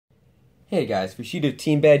Hey guys, Bushido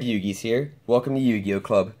Team Bad Yugi's here. Welcome to Yu-Gi-Oh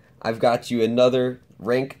Club. I've got you another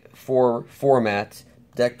rank 4 format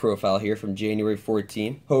deck profile here from January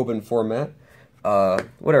 14. Hoban format.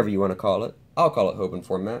 Whatever you want to call it. I'll call it Hoban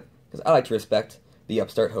format, because I like to respect the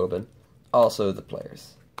upstart Hoban. Also the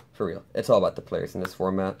players. For real. It's all about the players in this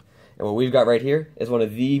format. And what we've got right here is one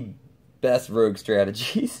of the best rogue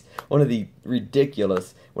strategies. One of the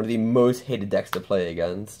most hated decks to play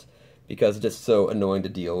against, because it's just so annoying to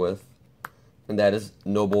deal with. And that is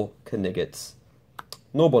Noble Knights.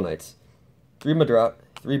 Noble Knights. 3 Madrat,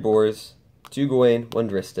 3 Boars, 2 Gawain, 1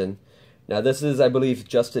 Dristan. Now this is, I believe,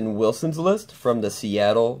 Justin Wilson's list from the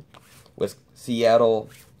Seattle,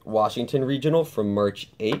 Washington regional from March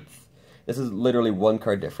 8th. This is literally 1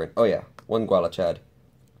 card different. Oh yeah, 1 Gualachad.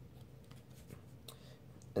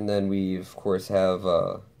 And then we, of course, have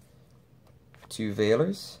 2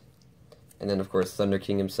 Veilers. And then, of course, Thunder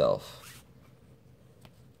King himself.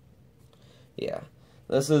 Yeah,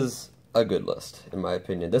 this is a good list, in my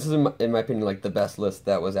opinion. This is, in my opinion, like the best list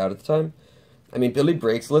that was out at the time. I mean, Billy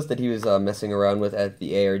Break's list that he was messing around with at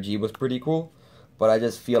the ARG was pretty cool, but I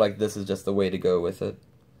just feel like this is just the way to go with it.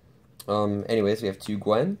 Anyways, we have 2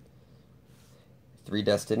 Gwen, 3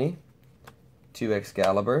 Destiny, 2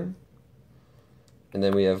 Excalibur, and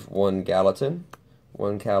then we have 1 Gallatin,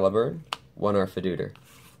 1 Caliburn, 1 Arfidutor,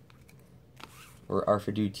 or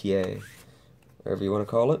Arfidutier, whatever you want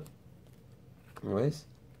to call it. Anyways,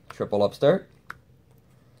 triple upstart,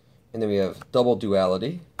 and then we have double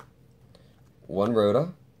duality, 1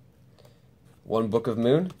 Rhoda, 1 Book of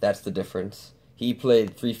Moon. That's the difference. He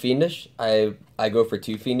played 3 Fiendish. I go for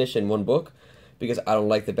 2 Fiendish and 1 Book, because I don't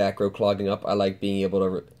like the back row clogging up. I like being able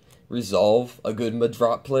to resolve a good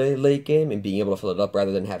mid-drop play late game and being able to fill it up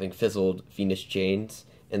rather than having fizzled Fiendish chains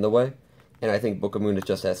in the way. And I think Book of Moon is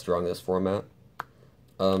just as strong in this format.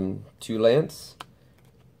 2 Lance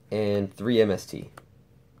and 3 MST.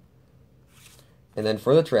 And then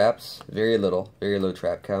for the traps, very low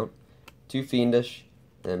trap count. 2 Fiendish,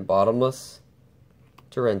 and Bottomless,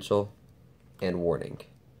 Torrential, and Warning.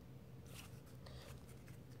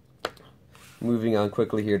 Moving on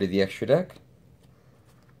quickly here to the extra deck.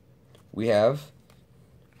 We have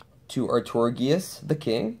 2 Artorigius the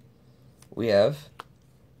King. We have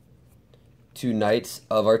 2 Knights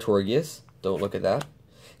of Artorigius. Don't look at that.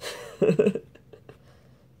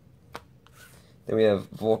 Then we have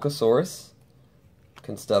Volcasaurus,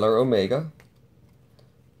 Constellar Omega,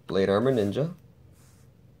 Blade Armor Ninja,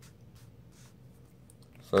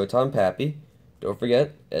 Photon Pappy. Don't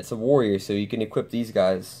forget, it's a warrior, so you can equip these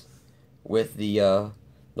guys with the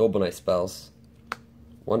Noble Knight spells.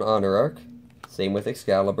 1 Honor Arc, same with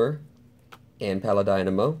Excalibur, and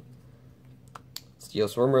Paladinamo, Steel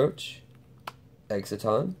Swarm Roach,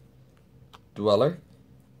 Exiton, Dweller,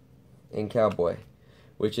 and Cowboy.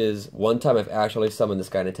 Which is one time I've actually summoned this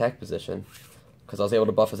guy in attack position, because I was able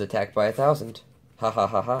to buff his attack by 1,000. Ha ha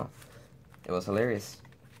ha ha. It was hilarious.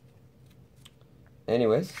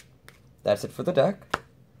 Anyways, that's it for the deck.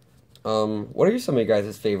 What are some of you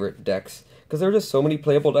guys' favorite decks? Because there are just so many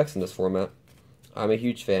playable decks in this format. I'm a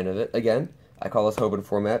huge fan of it. Again, I call this Hoban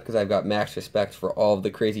format because I've got max respect for all of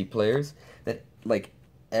the crazy players that, like,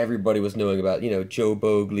 everybody was knowing about. You know, Joe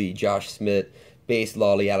Bogley, Josh Smith, Base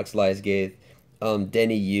Lolly, Alex Lysgaith,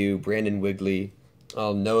 Denny Yu, Brandon Wigley,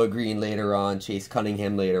 Noah Green later on, Chase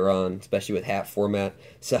Cunningham later on, especially with Hat format,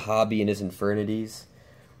 Sahabi and his Infernities.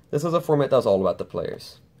 This was a format that was all about the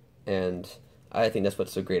players. And I think that's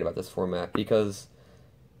what's so great about this format, because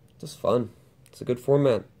it's just fun. It's a good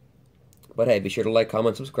format. But hey, be sure to like,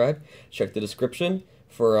 comment, subscribe. Check the description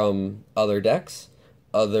for other decks,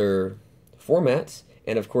 other formats,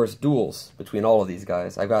 and of course duels between all of these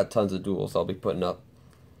guys. I've got tons of duels I'll be putting up.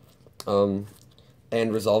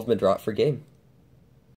 And resolve mid-drop for game.